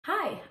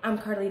Hi, I'm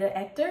Carlita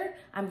Ector.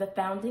 I'm the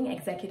founding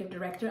executive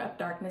director of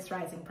Darkness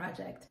Rising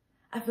Project.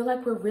 I feel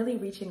like we're really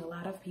reaching a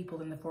lot of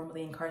people in the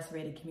formerly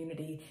incarcerated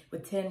community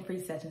with 10 free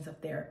sessions of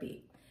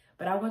therapy.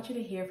 But I want you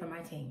to hear from my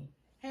team.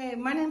 Hey,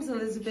 my name's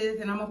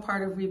Elizabeth and I'm a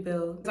part of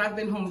Rebuild. I've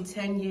been home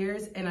 10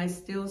 years and I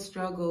still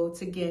struggle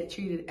to get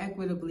treated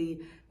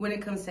equitably when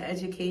it comes to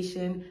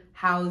education,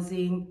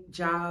 housing,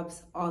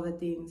 jobs, all the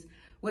things.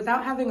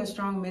 Without having a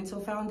strong mental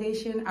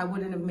foundation, I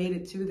wouldn't have made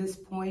it to this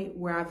point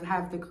where I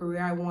have the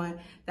career I want,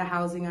 the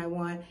housing I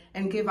want,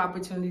 and give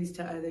opportunities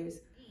to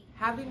others.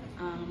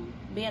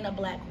 Being a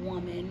Black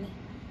woman,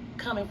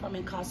 coming from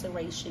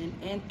incarceration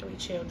and 3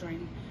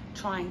 children,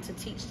 trying to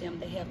teach them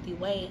the healthy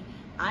way,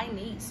 I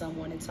need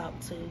someone to talk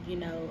to.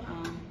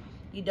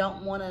 You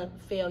don't want to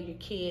fail your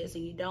kids,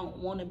 and you don't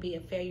want to be a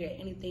failure at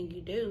anything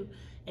you do,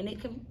 and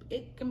it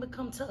can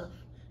become tough.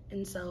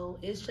 And so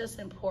it's just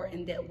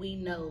important that we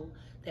know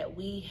that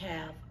we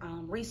have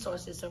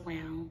resources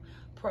around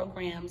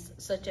programs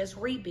such as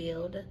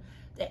Rebuild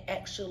that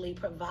actually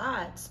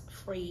provides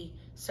free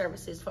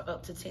services for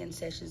up to 10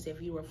 sessions if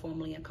you were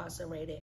formerly incarcerated.